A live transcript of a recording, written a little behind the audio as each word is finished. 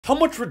How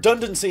much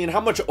redundancy and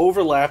how much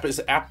overlap is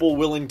Apple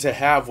willing to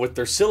have with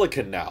their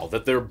silicon now?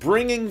 That they're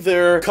bringing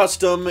their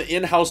custom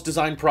in-house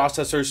design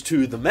processors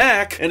to the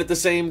Mac, and at the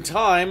same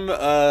time,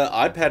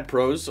 iPad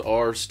Pros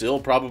are still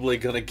probably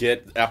gonna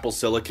get Apple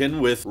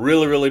silicon with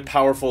really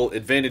powerful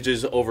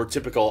advantages over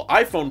typical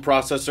iPhone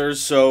processors.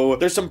 So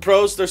there's some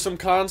pros, there's some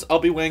cons. I'll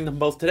be weighing them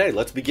both today.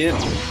 Let's begin.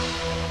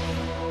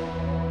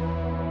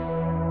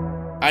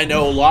 I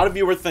know a lot of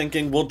you were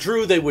thinking, well,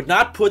 Drew, they would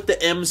not put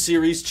the M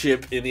series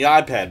chip in the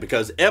iPad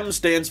because M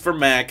stands for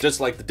Mac,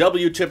 just like the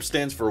W chip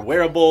stands for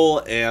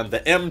wearable, and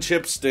the M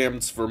chip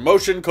stands for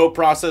motion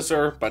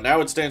coprocessor, but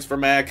now it stands for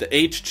Mac. The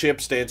H chip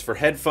stands for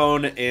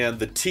headphone, and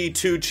the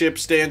T2 chip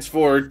stands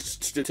for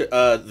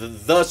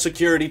the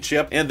security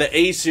chip, and the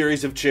A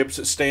series of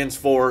chips stands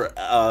for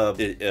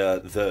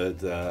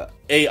the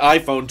A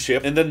iPhone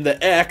chip, and then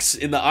the X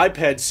in the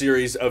iPad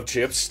series of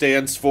chips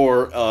stands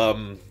for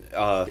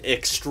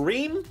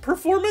extreme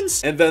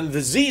performance, and then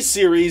the Z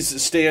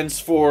series stands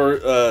for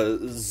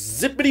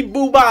zippity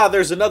booba.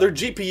 There's another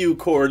GPU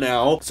core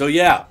now. So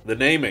yeah, the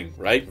naming,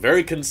 right?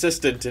 Very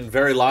consistent and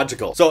very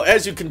logical. So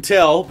as you can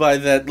tell by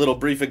that little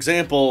brief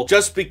example,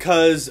 just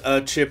because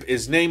a chip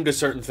is named a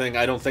certain thing,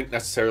 I don't think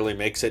necessarily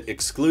makes it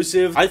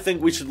exclusive. I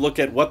think we should look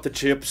at what the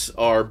chips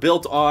are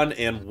built on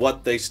and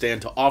what they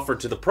stand to offer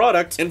to the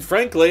product. And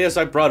frankly, as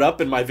I brought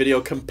up in my video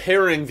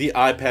comparing the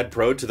iPad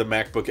Pro to the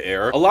MacBook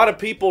Air, a lot of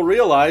people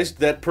realized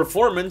that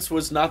performance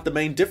was not the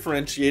main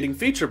differentiating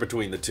feature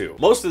between the two.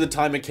 Most of the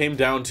time it came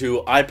down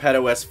to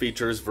iPadOS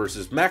features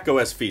versus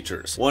macOS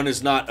features. One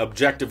is not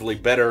objectively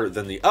better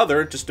than the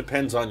other, it just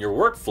depends on your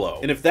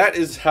workflow. And if that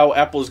is how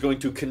Apple is going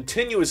to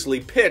continuously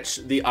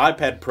pitch the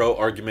iPad Pro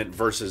argument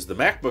versus the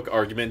MacBook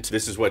argument,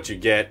 this is what you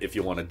get if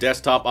you want a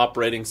desktop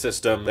operating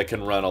system that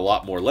can run a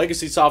lot more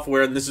legacy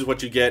software, and this is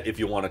what you get if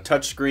you want a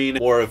touchscreen,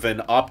 more of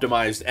an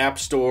optimized app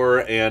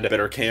store, and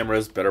better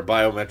cameras, better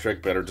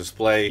biometric, better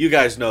display. You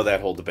guys know that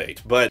whole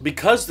debate. But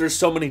because there's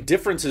so many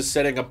differences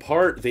setting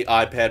apart the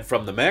iPad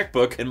from the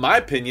MacBook, in my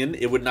opinion,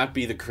 it would not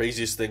be the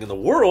craziest thing in the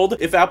world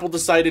if Apple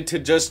decided to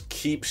just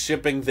keep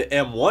shipping the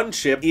M1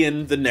 chip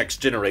in the next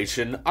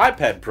generation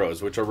iPad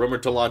Pros, which are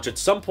rumored to launch at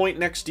some point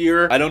next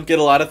year. I don't get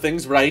a lot of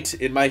things right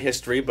in my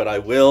history, but I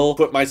will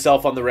put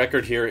myself on the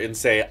record here and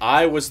say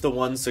I was the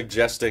one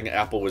suggesting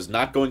Apple was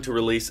not going to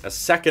release a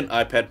second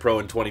iPad Pro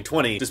in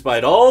 2020,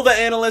 despite all the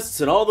analysts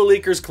and all the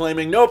leakers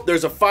claiming, nope,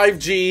 there's a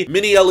 5G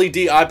mini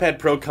LED iPad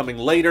Pro coming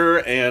later.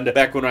 And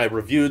back when I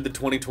reviewed the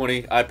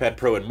 2020 iPad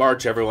Pro in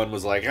March, everyone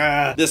was like,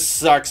 this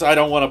sucks, I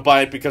don't want to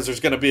buy it because there's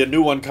going to be a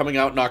new one coming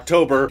out in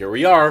October. Here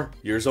we are,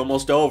 year's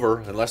almost over,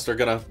 unless they're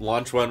going to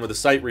launch one with a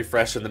site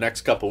refresh in the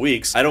next couple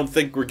weeks. I don't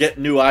think we're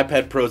getting new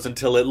iPad Pros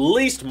until at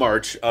least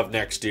March of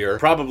next year,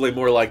 probably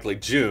more likely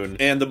June.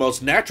 And the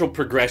most natural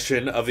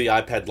progression of the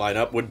iPad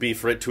lineup would be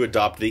for it to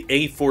adopt the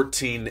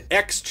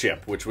A14X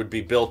chip, which would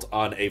be built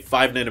on a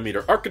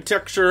 5nm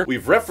architecture.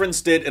 We've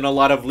referenced it in a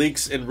lot of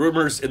leaks and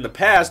rumors in the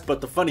past,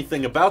 but the funny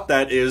thing about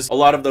that is a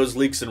lot of those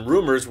leaks and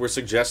rumors were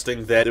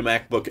suggesting that the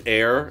MacBook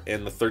Air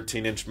and the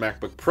 13-inch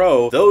MacBook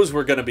Pro, those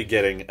were going to be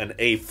getting an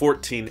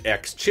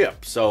A14X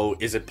chip. So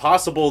is it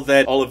possible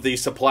that all of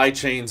these supply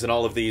chains and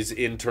all of these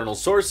internal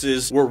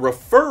sources were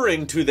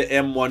referring to the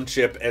M1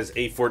 chip as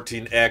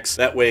A14X?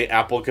 That way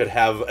Apple could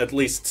have at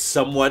least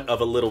somewhat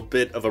of a little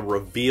bit of a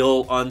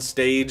reveal on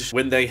stage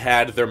when they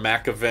had their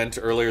Mac event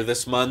earlier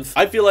this month.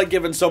 I feel like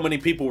given so many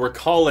people were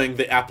calling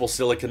the Apple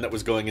silicon that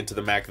was going into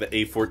the Mac the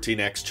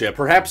A14X chip,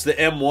 perhaps the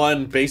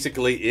M1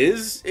 basically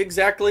is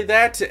exactly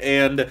that,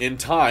 and in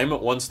time,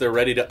 once they're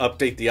ready to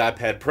update the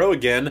iPad Pro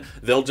again,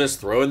 they'll just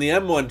throw in the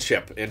M1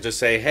 chip and just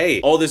say,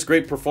 hey, all this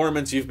great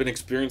performance you've been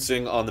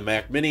experiencing on the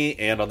Mac Mini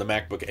and on the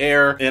MacBook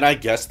Air, and I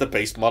guess the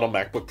base model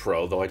MacBook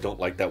Pro, though I don't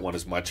like that one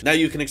as much, now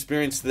you can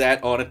experience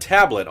that on a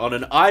tablet, on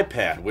an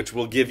iPad, which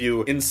will give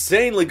you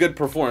insanely good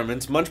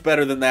performance, much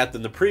better than that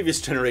than the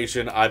previous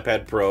generation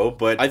iPad Pro,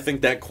 but I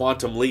think that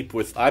quantum leap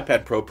with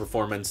iPad Pro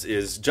performance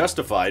is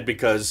justified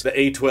because the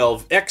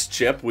A12X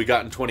chip we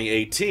got in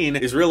 2018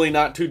 is really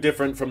not too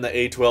different from the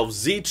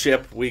A12Z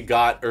chip we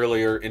got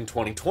earlier in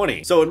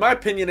 2020. So in my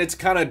opinion, it's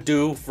kind of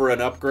due for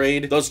an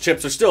upgrade. Those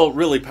chips are still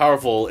really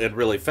powerful and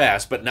really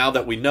fast, but now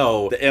that we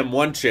know the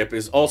M1 chip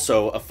is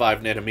also a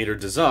 5nm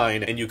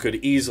design, and you could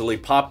easily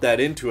pop that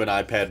into an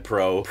iPad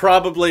Pro,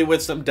 probably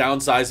with some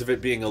downsides of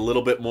it being a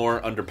little bit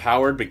more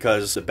underpowered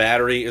because the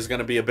battery is going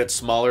to be a bit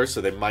smaller,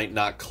 so they might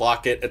not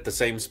clock it at the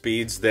same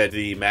speeds that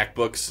the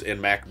MacBooks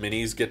and Mac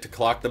Minis get to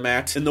clock them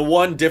at. And the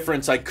one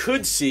difference I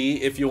could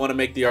see, if you want to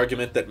make the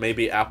argument that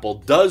maybe Apple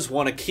does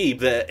want to keep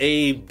the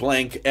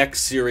A-X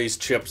series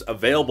chips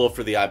available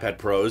for the iPad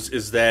Pros,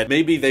 is that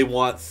maybe they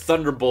want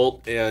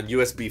Thunderbolt and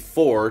USB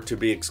 4 to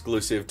be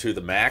exclusive to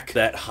the Mac.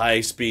 That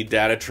high-speed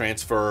data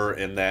transfer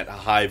and that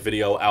high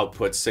video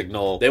output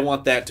signal, they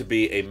want that to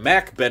be a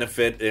Mac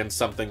benefit and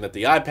something that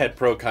the iPad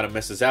Pro kind of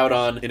misses out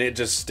on, and it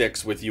just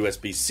sticks with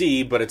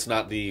USB-C, but it's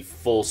not the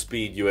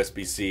full-speed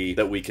USB-C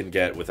that we can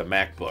get with a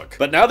MacBook.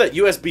 But now that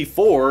USB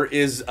 4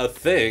 is a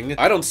thing,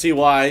 I don't see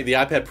why the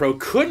iPad Pro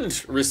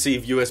couldn't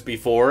receive USB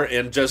 4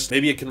 and just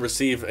maybe it can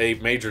receive a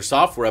major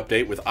software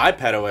update with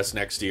iPadOS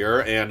next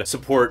year and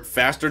support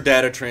faster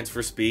data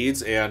transfer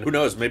speeds, and who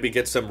knows, maybe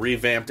get some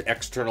revamped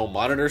external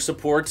monitor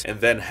support,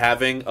 and then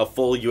having a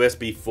full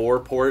USB 4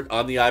 port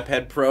on the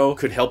iPad Pro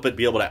could help it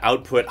be able to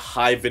output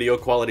high video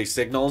quality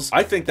signals.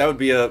 I think that would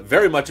be a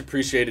very much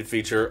appreciated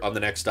feature on the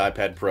next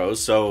iPad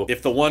Pros. So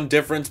if the one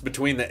difference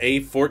between the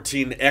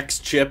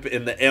A14X chip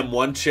and the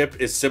M1 chip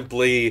is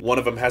simply one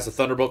of them has a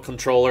Thunderbolt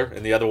controller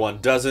and the other one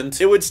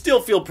doesn't, it would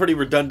still feel pretty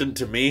redundant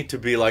to me to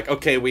be like,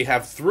 okay, we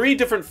have 3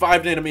 different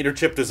 5nm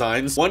chip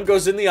designs. One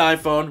goes in the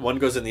iPhone, one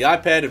goes in the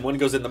iPad, and one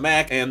goes in the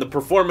Mac, and the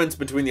performance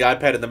between the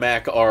iPad and the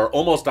Mac are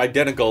almost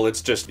identical.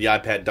 It's just the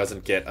iPad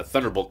doesn't get a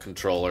Thunderbolt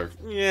controller.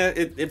 Yeah,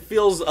 it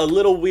feels a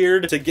little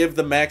weird to give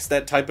the Macs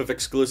that type of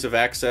exclusive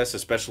access,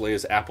 especially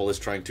as Apple is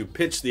trying to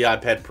pitch the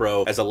iPad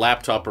Pro as a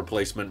laptop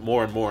replacement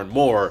more and more and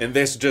more. And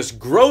this just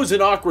grows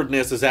in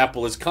awkwardness as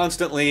Apple is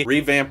constantly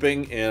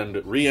revamping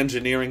and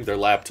re-engineering their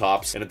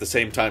laptops, and at the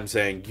same time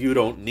saying, you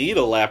don't need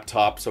a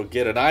laptop, so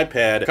get an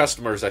iPad.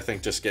 Customers, I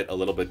think, just get a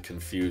little bit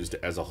confused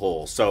as a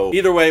whole. So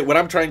either way, what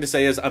I'm trying to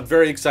say is I'm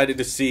very excited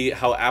to see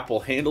how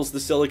Apple handles the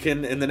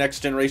silicon in the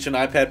next generation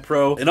iPad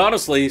Pro. And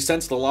honestly,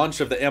 since the launch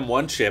of the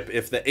M1 chip,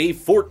 if the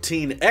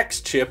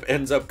A14X chip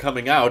ends up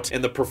coming out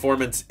and the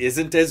performance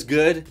isn't as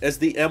good as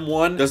the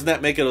M1, doesn't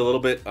that make it a little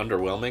bit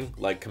underwhelming?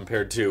 Like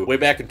compared to way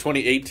back in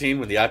 2018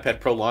 when the iPad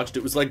Pro launched,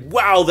 it was like,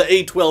 wow, the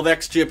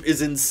A12X chip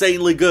is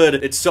insanely good.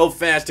 It's so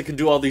fast, it can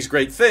do all these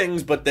great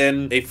things, but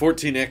then a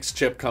 14X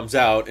chip comes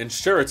out, and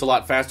sure, it's a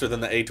lot faster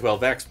than the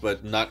A12X,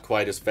 but not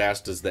quite as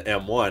fast as the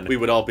M1. We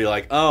would all be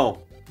like, oh,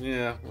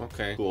 yeah,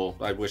 okay, cool.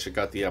 I wish it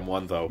got the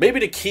M1 though.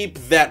 Maybe to keep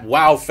that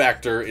wow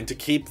factor and to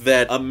keep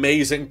that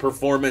amazing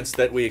performance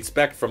that we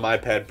expect from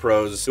iPad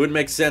Pros, it would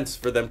make sense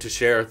for them to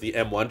share the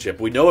M1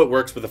 chip. We know it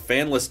works with a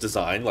fanless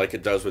design like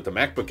it does with the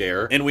MacBook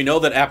Air, and we know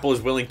that Apple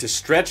is willing to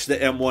stretch the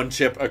M1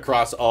 chip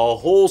across a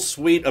whole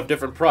suite of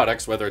different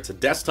products, whether it's a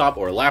desktop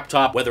or a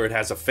laptop, whether it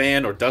has a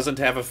fan or doesn't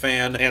have a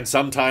fan, and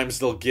sometimes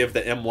they'll give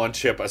the M1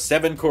 chip a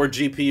 7-core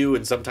GPU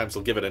and sometimes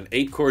they'll give it an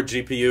 8-core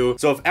GPU.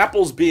 So if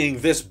Apple's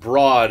being this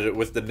broad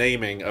with the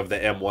naming of the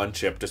M1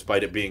 chip,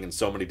 despite it being in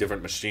so many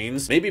different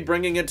machines, maybe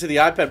bringing it to the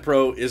iPad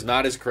Pro is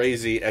not as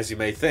crazy as you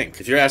may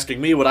think. If you're asking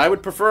me what I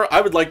would prefer,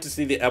 I would like to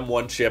see the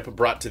M1 chip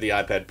brought to the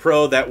iPad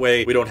Pro. That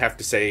way we don't have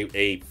to say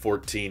a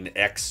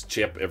 14X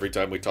chip every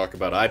time we talk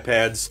about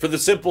iPads, for the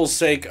simple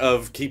sake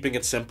of keeping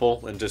it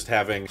simple and just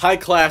having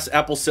high-class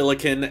Apple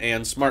Silicon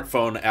and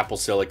smartphone Apple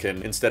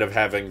Silicon, instead of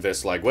having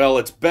this like, well,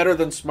 it's better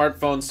than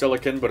smartphone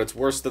Silicon, but it's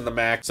worse than the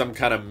Mac, some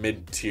kind of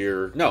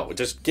mid-tier. No,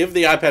 just give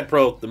the iPad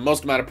Pro the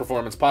most amount of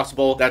performance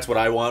possible. That's what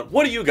I want.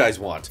 What do you guys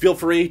want? Feel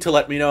free to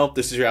let me know.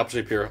 This is your Apple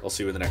Shape here. I'll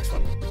see you in the next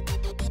one.